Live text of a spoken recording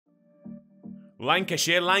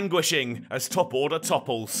Lancashire languishing as top order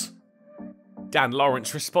topples. Dan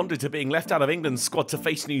Lawrence responded to being left out of England's squad to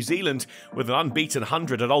face New Zealand with an unbeaten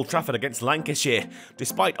 100 at Old Trafford against Lancashire.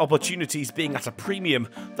 Despite opportunities being at a premium,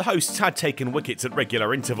 the hosts had taken wickets at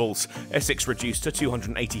regular intervals. Essex reduced to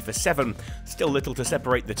 280 for 7, still little to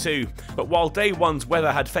separate the two. But while day one's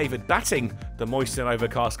weather had favoured batting, the moist and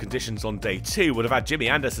overcast conditions on day two would have had Jimmy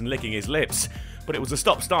Anderson licking his lips. But it was a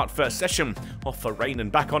stop-start first session, off for rain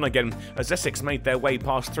and back on again as Essex made their way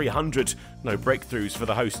past 300. No breakthroughs for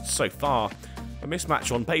the hosts so far. A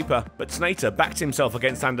mismatch on paper, but Snater backed himself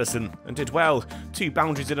against Anderson and did well. 2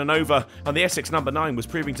 boundaries in an over, and the Essex number 9 was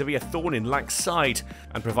proving to be a thorn in Lanc's side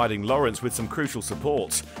and providing Lawrence with some crucial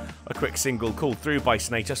support. A quick single called through by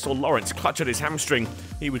Snater saw Lawrence clutch at his hamstring.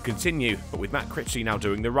 He would continue, but with Matt Critchley now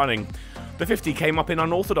doing the running. The 50 came up in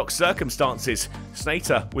unorthodox circumstances.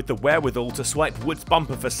 Snater with the wherewithal to swipe Wood's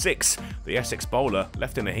bumper for 6. The Essex bowler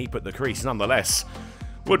left in a heap at the crease nonetheless.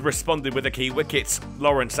 Wood responded with a key wicket.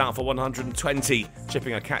 Lawrence out for 120,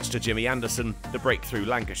 chipping a catch to Jimmy Anderson, the breakthrough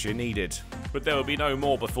Lancashire needed. But there would be no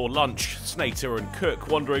more before lunch. Snater and Cook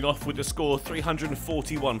wandering off with the score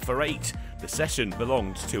 341 for 8. The session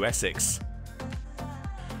belonged to Essex.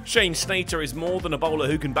 Shane Snater is more than a bowler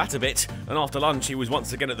who can bat a bit, and after lunch he was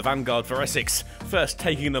once again at the vanguard for Essex, first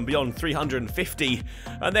taking them beyond 350,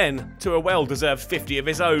 and then to a well-deserved 50 of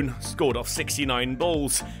his own, scored off 69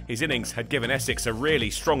 balls. His innings had given Essex a really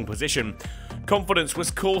strong position. Confidence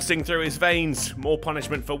was coursing through his veins, more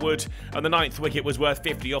punishment for Wood, and the 9th wicket was worth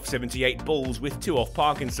 50 off 78 balls with 2 off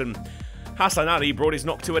Parkinson. Hassan Ali brought his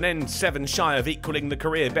knock to an end, 7 shy of equalling the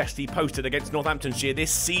career best he posted against Northamptonshire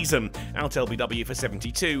this season. Out LBW for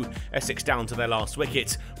 72, Essex down to their last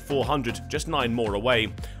wicket, 400, just 9 more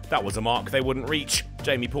away. That was a mark they wouldn't reach.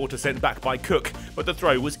 Jamie Porter sent back by Cook, but the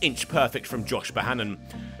throw was inch perfect from Josh Bohannon.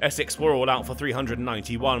 Essex were all out for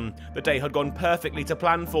 391. The day had gone perfectly to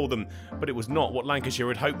plan for them, but it was not what Lancashire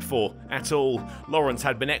had hoped for at all. Lawrence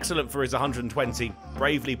had been excellent for his 120,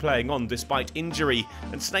 bravely playing on despite injury,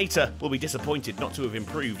 and Snater will be disappointed not to have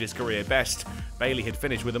improved his career best. Bailey had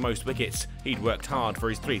finished with the most wickets. He'd worked hard for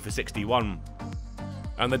his 3 for 61.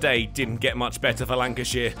 And the day didn't get much better for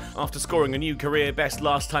Lancashire. After scoring a new career best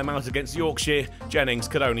last time out against Yorkshire, Jennings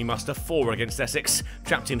could only muster 4 against Essex,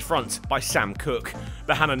 trapped in front by Sam Cook.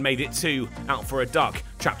 Bohannon made it 2, out for a duck,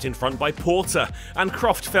 trapped in front by Porter, and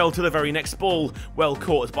Croft fell to the very next ball, well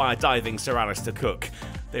caught by a diving Sir Alistair Cook.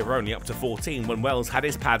 They were only up to 14 when Wells had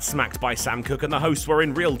his pad smacked by Sam Cook and the hosts were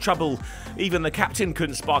in real trouble. Even the captain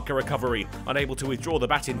couldn't spark a recovery, unable to withdraw the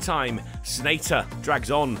bat in time. Snater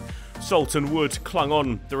drags on. Salt and Wood clung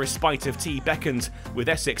on, the respite of tea beckoned, with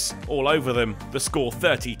Essex all over them, the score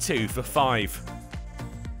 32 for 5.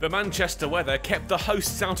 The Manchester weather kept the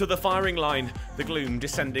hosts out of the firing line, the gloom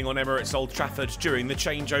descending on Emirates Old Trafford during the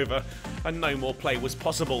changeover, and no more play was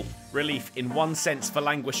possible. Relief in one sense for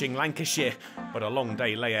languishing Lancashire, but a long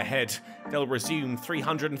day lay ahead. They'll resume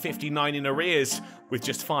 359 in arrears, with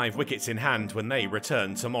just 5 wickets in hand when they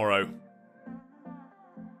return tomorrow.